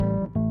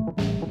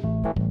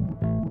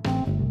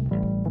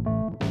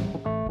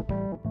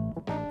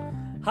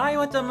Hi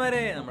മച്ചന്മാരെ,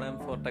 നമ്മുടെ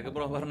ഫോട്ടോക്ക്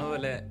pro പറഞ്ഞ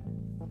പോലെ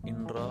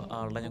ഇൻട്രോ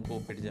ആളുടെ ഞാൻ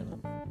കോപ്പി അടിച്ചാണ്.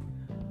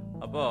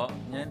 അപ്പോൾ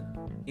ഞാൻ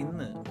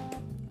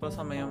ഇപ്പോൾ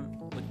സമയം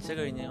ഉച്ച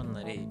കഴിഞ്ഞ്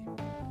 1:30.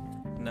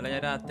 ഇന്നലെ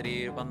ഞാൻ രാത്രി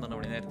 12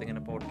 മണി നേരത്തെ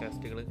ഇങ്ങനെ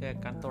പോഡ്കാസ്റ്റുകൾ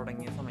കേൾക്കാൻ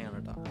തുടങ്ങിയ സമയമാണ്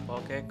കേട്ടോ. അപ്പോൾ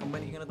കേൾക്കുമ്പോൾ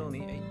എനിക്കിങ്ങനെ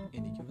തോന്നി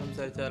എനിക്കും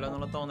സംസാരിച്ചാലോ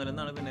എന്നുള്ള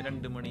തോന്നലെന്നാണ്. പിന്നെ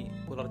 2 മണി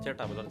പുലർച്ചെ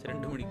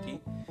 2 മണിക്ക്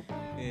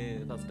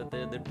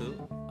ഫസ്റ്റത്തെ ഇതിട്ടു.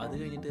 അത്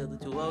കഴിഞ്ഞിട്ട് അത്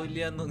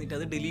ചൊവ്വാവില്ല എന്ന് തോന്നിയിട്ട്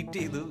അത് ഡിലീറ്റ്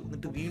ചെയ്തു.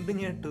 എന്നിട്ട് വീണ്ടും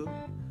ഞാൻ ഇട്ടു.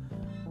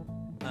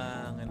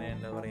 അങ്ങനെ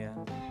എന്താ പറയുക,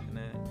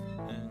 അങ്ങനെ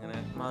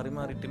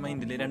മാറിയിട്ട്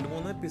മൈൻഡിൽ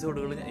 2-3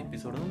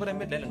 എപ്പിസോഡൊന്നും പറയാൻ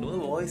പറ്റില്ല, 2-3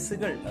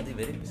 വോയിസുകൾ, അത്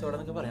ഇവർ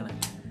എപ്പിസോഡെന്നൊക്കെ പറയണേ.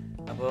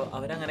 അപ്പോൾ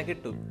അവരങ്ങനെ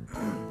കിട്ടും.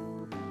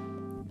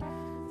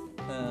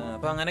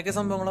 അപ്പോൾ അങ്ങനെയൊക്കെ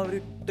സംഭവങ്ങൾ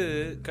അവരിട്ട്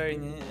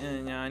കഴിഞ്ഞ്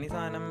ഞാൻ ഈ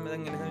സാധനം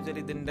ഇതെങ്ങനെയാണെന്ന് വെച്ചാൽ,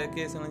 ഇതിൻ്റെ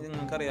കേസുകൾ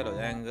നിങ്ങൾക്കറിയാലോ.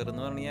 ആങ്കർ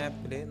എന്ന് പറഞ്ഞ ഈ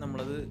ആപ്പിൽ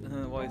നമ്മളത്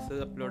വോയിസ്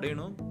അപ്ലോഡ്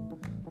ചെയ്യണു,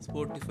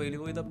 സ്പോട്ടിഫൈയിൽ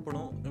പോയി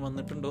തപ്പണു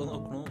വന്നിട്ടുണ്ടോ എന്ന്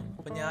നോക്കണു.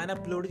 അപ്പോൾ ഞാൻ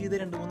അപ്ലോഡ് ചെയ്ത്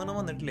 2-3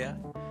 വന്നിട്ടില്ല.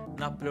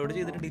 അപ്ലോഡ്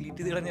ചെയ്തിട്ട് ഡിലീറ്റ്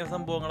ചെയ്ത് കളഞ്ഞ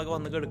സംഭവങ്ങളൊക്കെ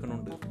വന്ന്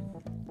കിടക്കുന്നുണ്ട്.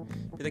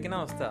 ഇതൊക്കെയാണ്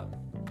അവസ്ഥ.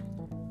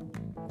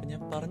 അപ്പം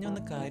ഞാൻ പറഞ്ഞു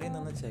വന്ന കാര്യം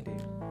എന്താണെന്ന് വെച്ചാൽ,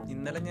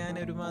 ഇന്നലെ ഞാൻ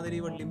ഒരുമാതിരി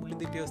വള്ളിപ്പുള്ളി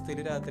തെറ്റിയ അവസ്ഥയിൽ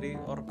രാത്രി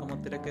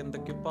ഉറക്കമത്തിലൊക്കെ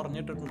എന്തൊക്കെയോ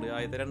പറഞ്ഞിട്ടിട്ടുണ്ട്.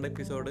 ആദ്യത്തെ 2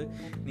 എപ്പിസോഡ്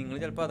നിങ്ങൾ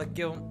ചിലപ്പോൾ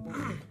അതൊക്കെ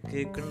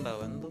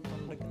കേൾക്കുന്നുണ്ടാവും. എന്തോ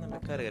തൊണ്ടയ്ക്ക് നല്ല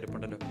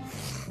കരകരപ്പുണ്ടല്ലോ.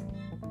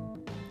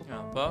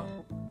 അപ്പോൾ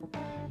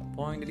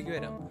പോയിന്റിലേക്ക്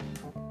വരാം.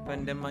 അപ്പം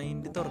എൻ്റെ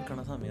മൈൻഡ്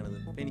തുറക്കണ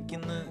സമയമാണിത്. അപ്പം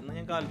എനിക്കിന്ന്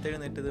ഞാൻ കാലത്ത്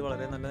എഴുന്നേറ്റത്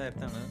വളരെ നല്ല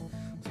നേരത്താണ്.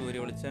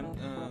 സൂര്യവെളിച്ചം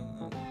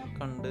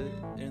കണ്ട്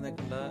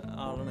എഴുന്നേക്കേണ്ട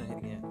ആളാണ്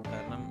ശരിക്കും ഞാൻ.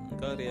 കാരണം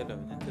നമുക്കറിയാലോ,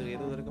 ഞാൻ ചെറിയ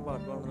തോതിലൊക്കെ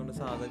പാട്ട് പാടുന്നുണ്ട്,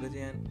 സാധക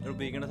ചെയ്യാൻ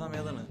ഉപയോഗിക്കേണ്ട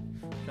സമയം അതാണ്.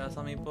 പക്ഷെ ആ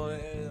സമയം ഇപ്പോൾ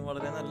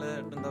വളരെ നല്ല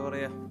എന്താ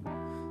പറയുക,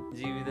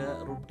 ജീവിത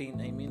റുട്ടീൻ,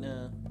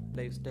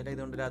 ലൈഫ് സ്റ്റൈൽ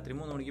ആയതുകൊണ്ട് രാത്രി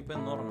 3 മണിക്ക് ഇപ്പോൾ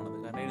എന്ന് ഉറങ്ങണത്.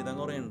 കാരണം എഴുതാൻ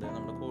കുറേ ഉണ്ട്.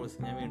 നമ്മുടെ കോഴ്സ്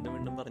ഞാൻ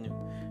വീണ്ടും പറഞ്ഞു,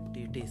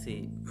 TTC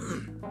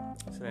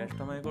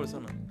ശ്രേഷ്ഠമായ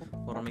കോഴ്സാണ്,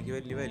 പുറമേക്ക്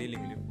വലിയ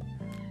വിലയില്ലെങ്കിലും.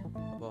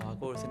 അപ്പോൾ ആ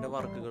കോഴ്സിൻ്റെ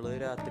വർക്കുകൾ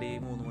രാത്രി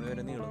 3 മണി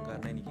വരെ നീളും.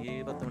 കാരണം എനിക്ക്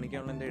 10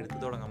 മണിക്കാണല്ലോ എൻ്റെ എഴുത്ത്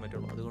തുടങ്ങാൻ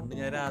പറ്റുള്ളൂ. അതുകൊണ്ട്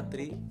ഞാൻ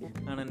രാത്രി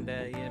ആണ് എൻ്റെ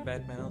ഈ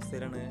ബാറ്റ്മാൻ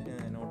അവസ്ഥയിലാണ്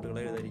നോട്ടുകൾ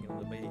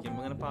എഴുതാതിരിക്കുന്നത്. അപ്പോൾ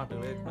ഇരിക്കുമ്പോൾ ഇങ്ങനെ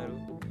പാട്ടുകൾ കേൾക്കുന്ന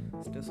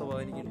ഒരു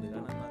സ്വഭാവം എനിക്കുണ്ട്.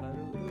 കാരണം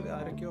എന്നാലും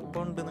ആരൊക്കെ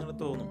ഒപ്പം ഉണ്ട് നിങ്ങൾ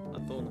തോന്നും.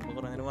 അപ്പോൾ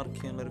കുറേ നേരം വർക്ക്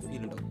ചെയ്യാനുള്ളൊരു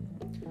ഫീൽ ഉണ്ടാവും.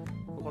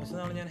 അപ്പോൾ കുറച്ച്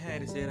നാൾ ഞാൻ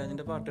ഹാരിസ്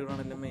ജയരാജിൻ്റെ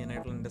പാട്ടുകളാണ് എൻ്റെ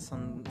മെയിനായിട്ടുള്ള എൻ്റെ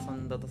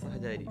സന്തത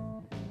സഹചാരി.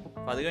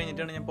 അപ്പോൾ അത്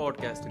കഴിഞ്ഞിട്ടാണ് ഞാൻ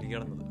പോഡ്കാസ്റ്റിലേക്ക്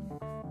കിടന്നത്.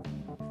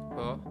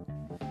 അപ്പോൾ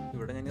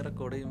ഇവിടെ ഞാൻ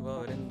റെക്കോർഡ് ചെയ്യുമ്പോൾ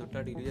അവരെന്തൊട്ട്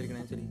അടിയിൽ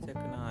വിചാരിക്കണമെന്ന് വെച്ചാൽ, ഈ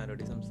ചെക്കൻ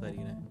ആരോടി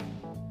സംസാരിക്കണേ,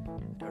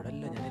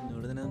 അവരോടല്ല, ഞാൻ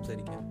എന്നോട് തന്നെ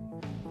സംസാരിക്കാം.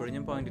 ഇപ്പോഴും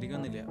ഞാൻ പോയിന്റിലേക്ക്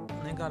വന്നില്ല.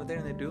 ഞാൻ കാലത്ത്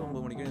എഴുന്നേറ്റു,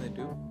 9 മണിക്ക്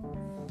എഴുന്നേറ്റു.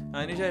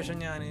 അതിനുശേഷം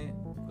ഞാൻ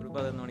ഒരു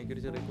 11 മണിക്ക്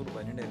ഒരു ചെറിയ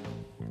കുർബാന ഉണ്ടായിരുന്നു.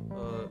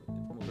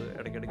 നമുക്ക്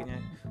ഇടയ്ക്കിടയ്ക്ക്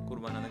ഞാൻ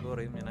കുർബാന എന്നൊക്കെ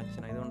പറയും. ഞാൻ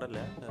അച്ഛനായതുകൊണ്ടല്ല,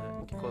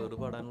 എനിക്ക് കോവിഡ്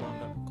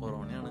പാടാനുള്ളതുകൊണ്ടാണ്.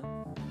 കൊറോണയാണ്,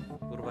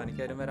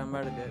 കുർബാനയ്ക്ക് ആരും വരാൻ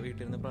പാടില്ല,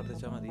 വീട്ടിൽ നിന്ന്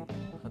പ്രാർത്ഥിച്ചാൽ മതി.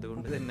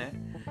 അതുകൊണ്ട് തന്നെ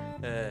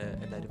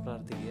എല്ലാവരും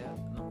പ്രാർത്ഥിക്കുക.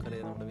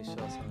 നമുക്കറിയാം, നമ്മുടെ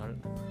വിശ്വാസങ്ങൾ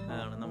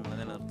ആണ് നമ്മളെ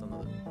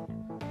നിലനിർത്തുന്നത്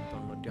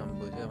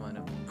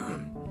 99%.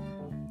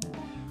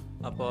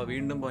 അപ്പോൾ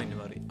വീണ്ടും പോയിന്റ്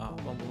മാറി.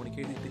 9 മണിക്ക്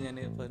എഴുതിയിട്ട് ഞാൻ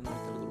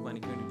 11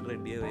 കുർബാനയ്ക്ക് വേണ്ടിയിട്ട്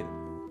റെഡിയായിരുന്നു.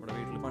 നമ്മുടെ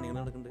വീട്ടിൽ പണികൾ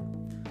നടക്കുന്നുണ്ട്.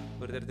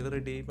 ഒരു തരത്തിൽ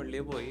റെഡി ആയി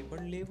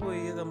പള്ളിയിൽ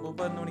പോയി സംഭവം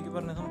 11 മണിക്ക്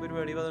പറഞ്ഞ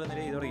പരിപാടി 11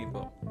 ചെയ്ത്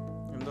തുടങ്ങിയപ്പോൾ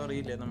എന്തോ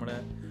അറിയില്ല,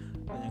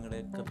 ഞങ്ങളുടെ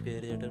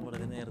കപ്പേരി ചേട്ടൻ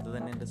വളരെ നേരത്തെ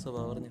തന്നെ എൻ്റെ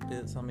സ്വഭാവം പറഞ്ഞിട്ട്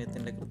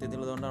സമയത്തിൻ്റെ കൃത്യത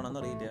ഉള്ളതുകൊണ്ടാണെന്ന്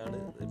അറിയില്ല, ആൾ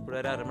ഇപ്പോഴും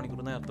ഒരു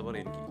അരമണിക്കൂർ നേരത്തെ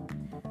പറയും എനിക്ക്,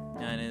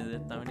 ഞാനിത്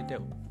എത്താൻ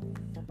വേണ്ടിയിട്ടാവും.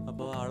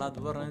 അപ്പോൾ ആളത്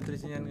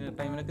പറഞ്ഞനുസരിച്ച് ഞാൻ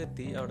ടൈമിലൊക്കെ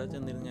എത്തി. അവിടെ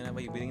ചെന്നിരുന്ന് ഞാൻ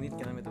വൈബിലിങ്ങനെ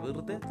ഇരിക്കുന്ന സമയത്ത്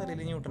വെറുതെ തലയിൽ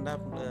ന്യൂട്ടൻ്റെ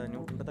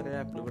തലയിൽ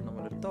ആപ്പിൾ വിടണ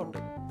പോലെ ഒരു തോട്ട്.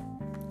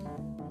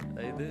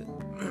 അതായത്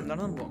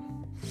എന്താണ് സംഭവം,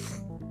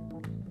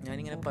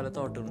 ഞാനിങ്ങനെ പല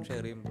തോട്ടുകളും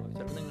ഷെയർ ചെയ്യുമ്പോൾ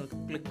ചിലപ്പോൾ നിങ്ങൾക്ക്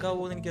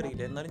ക്ലിക്കാവുമോ എന്ന്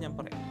എനിക്കറിയില്ല, എന്നാലും ഞാൻ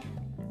പറയാം.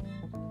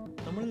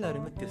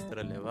 നമ്മളെല്ലാവരും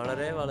വ്യത്യസ്തരല്ലേ,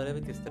 വളരെ വളരെ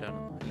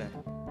വ്യത്യസ്തരാണ് അല്ലേ.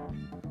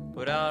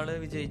 ഒരാൾ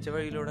വിജയിച്ച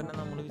വഴിയിലൂടെ തന്നെ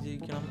നമ്മൾ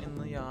വിജയിക്കണം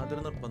എന്ന്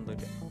യാതൊരു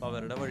നിർബന്ധമില്ല. അപ്പോൾ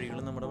അവരുടെ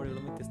വഴികളും നമ്മുടെ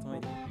വഴികളും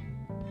വ്യത്യസ്തമായിരിക്കും.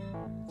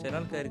 ചില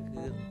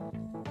ആൾക്കാർക്ക്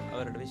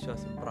അവരുടെ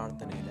വിശ്വാസം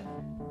പ്രാർത്ഥനയില്ല,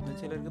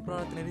 ചിലർക്ക്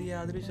പ്രാർത്ഥനയിൽ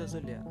യാതൊരു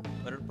വിശ്വാസമില്ല,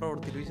 അവരുടെ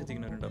പ്രവൃത്തിയിൽ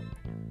വിശ്വസിക്കുന്നവരുണ്ടാവും.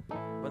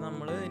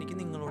 അപ്പോൾ എനിക്ക്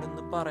നിങ്ങളോട്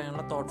ഇന്ന്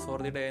പറയാനുള്ള തോട്ട് ഫോർ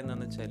ദി ഡേ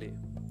എന്താണെന്ന് വെച്ചാൽ,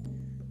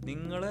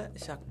 നിങ്ങളെ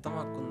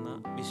ശക്തമാക്കുന്ന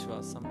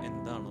വിശ്വാസം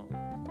എന്താണോ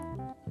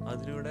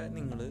അതിലൂടെ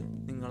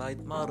നിങ്ങളായി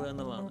മാറുക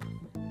എന്നുള്ളതാണ്.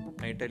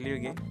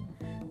 ഐറ്റല്ലിയൊക്കെ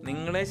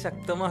നിങ്ങളെ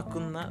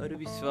ശക്തമാക്കുന്ന ഒരു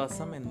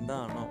വിശ്വാസം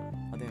എന്താണോ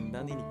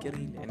അതെന്താണെന്ന്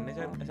എനിക്കറിയില്ല. എന്നെ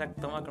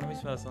ശക്തമാക്കണ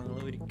വിശ്വാസങ്ങൾ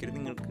ഒരിക്കലും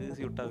നിങ്ങൾക്ക്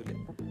സ്യൂട്ടാവില്ല.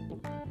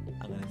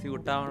 അങ്ങനെ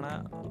സ്യൂട്ടാവണ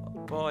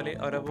പോലെ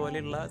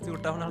ഒരേപോലെയുള്ള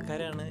സ്യൂട്ടാവുന്ന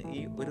ആൾക്കാരാണ് ഈ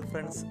ഒരു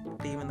ഫ്രണ്ട്സ്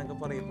ടീം എന്നൊക്കെ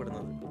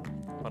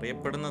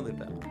പറയപ്പെടുന്നത്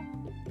കേട്ടോ.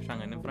 പക്ഷെ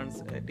അങ്ങനെ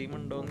ഫ്രണ്ട്സ് ടീം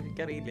ഉണ്ടോ എന്ന്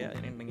എനിക്കറിയില്ല.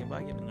 അങ്ങനെ ഉണ്ടെങ്കിൽ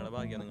ഭാഗ്യം, നിങ്ങളുടെ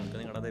ഭാഗ്യം.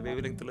 നിങ്ങളുടെ അതേ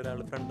വേവിലത്തുള്ള ഒരാൾ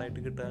ഫ്രണ്ടായിട്ട്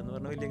കിട്ടുക എന്ന്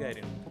പറഞ്ഞാൽ വലിയ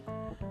കാര്യമാണ്.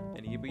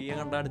 എനിക്കിപ്പോൾ ഈ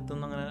കണ്ട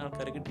അടുത്തൊന്നും അങ്ങനെ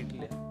ആൾക്കാരെ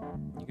കിട്ടിയിട്ടില്ല,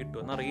 എനിക്ക്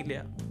കിട്ടുമെന്ന് അറിയില്ല.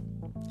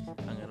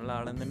 അങ്ങനെയുള്ള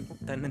ആളെ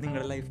തന്നെ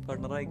നിങ്ങളുടെ ലൈഫ്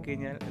പാർട്ട്ണർ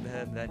ആയിക്കഴിഞ്ഞാൽ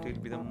that will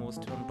be the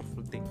most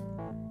wonderful thing.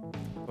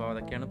 അപ്പോൾ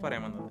അതൊക്കെയാണ്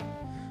പറയാൻ വന്നത്.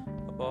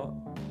 അപ്പോൾ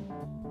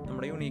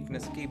നമ്മുടെ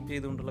യുണീക്നെസ് കീപ്പ്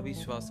ചെയ്തുകൊണ്ടുള്ള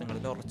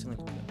വിശ്വാസങ്ങളിൽ ഉറച്ചു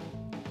നിൽക്കുക,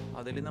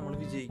 അതിൽ നമ്മൾ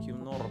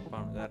വിജയിക്കുമെന്ന്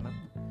ഉറപ്പാണ്. കാരണം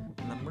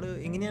നമ്മൾ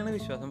എങ്ങനെയാണ്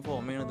വിശ്വാസം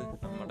ഫോം ചെയ്യണത്?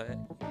 നമ്മുടെ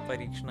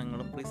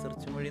പരീക്ഷണങ്ങളും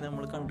റിസർച്ചും വഴി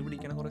നമ്മൾ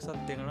കണ്ടുപിടിക്കുന്ന കുറേ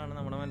സത്യങ്ങളാണ്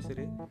നമ്മുടെ മനസ്സിൽ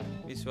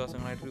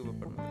വിശ്വാസങ്ങളായിട്ട്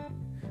രൂപപ്പെടുന്നത്.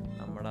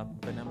 നമ്മുടെ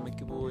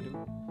അപ്പനമ്മയ്ക്ക് പോലും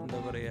എന്താ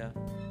പറയുക,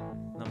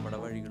 നമ്മുടെ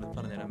വഴികൾ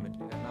പറഞ്ഞുതരാൻ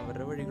പറ്റില്ല. കാരണം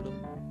അവരുടെ വഴികളും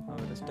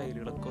അവരുടെ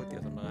സ്റ്റൈലുകളൊക്കെ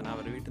വ്യത്യാസമുണ്ട്. കാരണം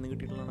അവരുടെ വീട്ടിൽ നിന്ന്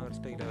കിട്ടിയിട്ടുള്ളതാണ് അവരുടെ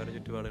സ്റ്റൈൽ, അവരുടെ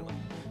ചുറ്റുപാടുകൾ.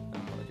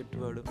 നമ്മുടെ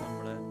ചുറ്റുപാടും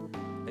നമ്മുടെ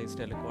ലൈഫ്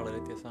സ്റ്റൈലൊക്കെ വളരെ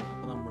വ്യത്യാസമാണ്.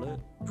 അപ്പോൾ നമ്മൾ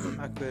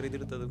അക്വയർ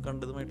ചെയ്തെടുത്തതും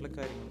കണ്ടതുമായിട്ടുള്ള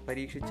കാര്യങ്ങൾ,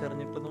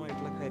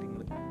 പരീക്ഷിച്ചറിഞ്ഞിട്ടുള്ളതുമായിട്ടുള്ള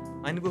കാര്യങ്ങൾ,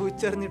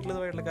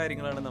 അനുഭവിച്ചറിഞ്ഞിട്ടുള്ളതുമായിട്ടുള്ള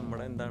കാര്യങ്ങളാണ്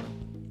നമ്മുടെ എന്താണ്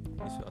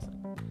വിശ്വാസം.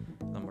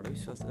 നമ്മുടെ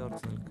വിശ്വാസത്തെ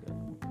ഉറച്ചു നിൽക്കുക,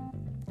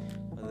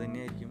 അത്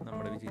തന്നെയായിരിക്കും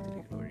നമ്മുടെ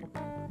വിജയത്തിലേക്കുള്ള വഴി.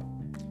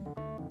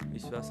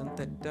 വിശ്വാസം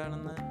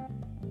തെറ്റാണെന്ന്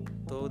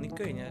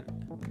തോന്നിക്കഴിഞ്ഞാൽ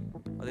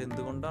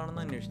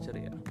അതെന്തുകൊണ്ടാണെന്ന്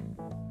അന്വേഷിച്ചറിയാം.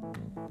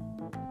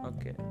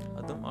 ഓക്കെ,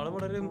 അതും അത്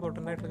വളരെ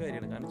ഇമ്പോർട്ടൻ്റ് ആയിട്ടുള്ള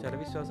കാര്യമാണ്. കാരണം ചില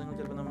വിശ്വാസങ്ങൾ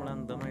ചിലപ്പോൾ നമ്മൾ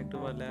അന്ധമായിട്ട്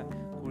വല്ല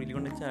കുഴിയിൽ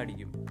കൊണ്ട്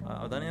ചാടിക്കും.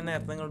 അതാണ് ഞാൻ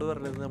നേരത്തെ നിങ്ങളോട്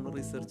പറഞ്ഞത്, നമ്മൾ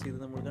റിസർച്ച് ചെയ്ത്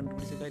നമ്മൾ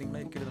കണ്ടുപിടിച്ച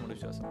കാര്യങ്ങളായിരിക്കും നമ്മുടെ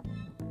വിശ്വാസം.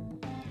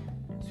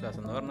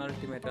 വിശ്വാസം എന്ന് പറഞ്ഞാൽ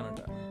അൾട്ടിമേറ്റാണ്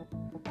കേട്ടോ.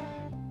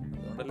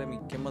 അതുകൊണ്ടല്ല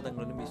മിക്ക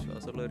മതങ്ങളിലും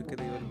വിശ്വാസമുള്ളവർക്ക്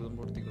ദൈവം അത്ഭുതം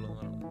പ്രവർത്തിക്കുള്ളൂ എന്ന്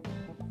പറയുന്നത്.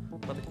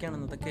 അപ്പോൾ അതൊക്കെയാണ്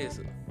ഇന്നത്തെ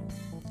കേസ്.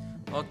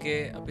 ഓക്കെ,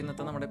 അപ്പോൾ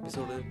ഇന്നത്തെ നമ്മുടെ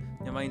എപ്പിസോഡ്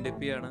ഞാൻ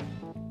വൈൻഡപ്പ് ചെയ്യാണ്.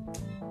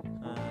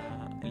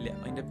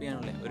 വൈൻഡപ്പ്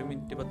ചെയ്യാനുള്ള 1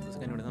 മിനിറ്റ് 10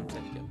 സെക്കൻഡ് കൂടി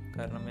സംസാരിക്കാം.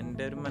 കാരണം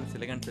എൻ്റെ ഒരു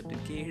മനസ്സിലെ കൺസെപ്റ്റ്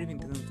എനിക്ക് 7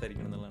 മിനിറ്റ്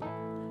സംസാരിക്കണം എന്നുള്ളതാണ്.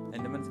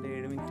 എൻ്റെ മനസ്സിൽ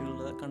 7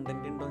 മിനിറ്റിനുള്ള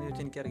കണ്ടൻറ് ഉണ്ടോ എന്ന്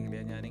ചോദിച്ചാൽ എനിക്കറിയില്ല.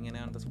 ഞാനിങ്ങനെ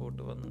ആൺ ദ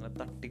സ്പോട്ട് വന്ന്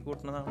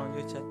തട്ടിക്കൂട്ടണതാണോ എന്ന്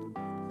ചോദിച്ചാൽ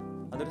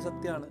അതൊരു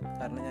സത്യമാണ്.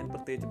 കാരണം ഞാൻ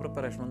പ്രത്യേകിച്ച്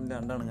പ്രിപ്പറേഷനൊന്നും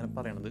ഇല്ലാണ്ടാണ് ഇങ്ങനെ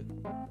പറയണത്.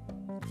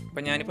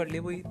 അപ്പം ഞാൻ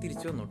പള്ളിയിൽ പോയി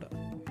തിരിച്ചു വന്നു കേട്ടോ.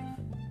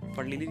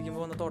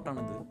 പള്ളിയിലിരിക്കുമ്പോൾ വന്ന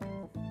തോട്ടാണിത്.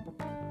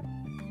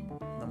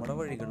 നമ്മുടെ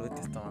വഴികൾ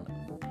വ്യത്യസ്തമാണ്.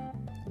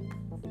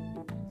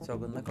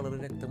 ചുവന്ന കളർ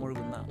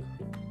രക്തമൊഴുകുന്ന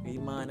ഈ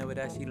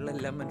മാനവരാശിയിലുള്ള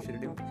എല്ലാ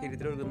മനുഷ്യരുടെയും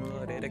ശരീരത്തിൽ ഒഴുകുന്നത്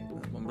ഒരേ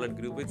ബ്ലഡ്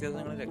ഗ്രൂപ്പ്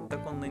വ്യത്യാസങ്ങൾ,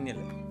 രക്തമൊക്കെ ഒന്നു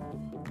തന്നെയല്ല.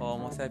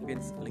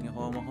 ഹോമോസാപ്പിയൻസ് അല്ലെങ്കിൽ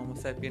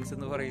ഹോമോസാപ്പിയൻസ്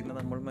എന്ന് പറയുന്ന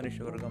നമ്മൾ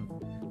മനുഷ്യവർഗം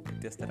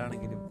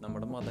വ്യത്യസ്തരാണെങ്കിലും,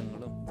 നമ്മുടെ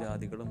മതങ്ങളും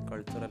ജാതികളും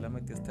കൾച്ചറെല്ലാം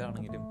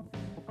വ്യത്യസ്തമാണെങ്കിലും,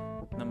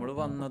 നമ്മൾ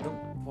വന്നതും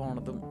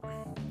പോണതും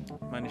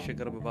മനുഷ്യ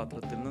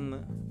ഗർഭപാത്രത്തിൽ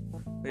നിന്ന്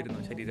വരുന്നു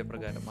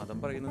ശരീരപ്രകാരം. മതം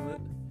പറയുന്നത്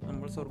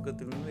നമ്മൾ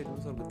സ്വർഗത്തിൽ നിന്ന് വരുന്നു,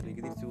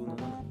 സ്വർഗത്തിലേക്ക് തിരിച്ചു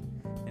പോകുന്നതാണ്.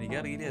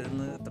 എനിക്കറിയില്ല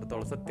അതെന്ന്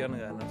എത്രത്തോളം സത്യമാണ്.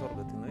 കാരണം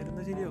സ്വർഗത്തിൽ നിന്ന്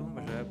വരുന്നത് ശരിയാവും,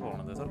 പക്ഷേ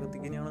പോണത്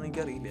സ്വർഗത്തേക്ക് തന്നെയാണെന്ന്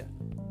എനിക്കറിയില്ല.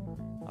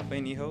 അപ്പോൾ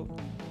എനിഹോ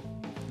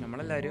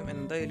നമ്മളെല്ലാവരും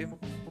എന്തായാലും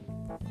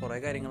കുറേ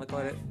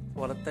കാര്യങ്ങളൊക്കെ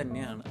പോലെ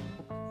തന്നെയാണ്,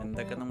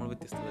 എന്തൊക്കെ നമ്മൾ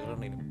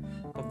വ്യത്യസ്തതകളുണ്ടെങ്കിലും.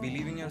 അപ്പോൾ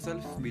believe in your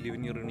self, believe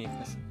in your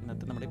uniqueness.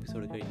 ഇന്നത്തെ നമ്മുടെ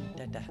എപ്പിസോഡ് കഴിഞ്ഞു.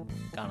 ടാറ്റാ,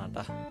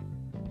 കാണാട്ടാ.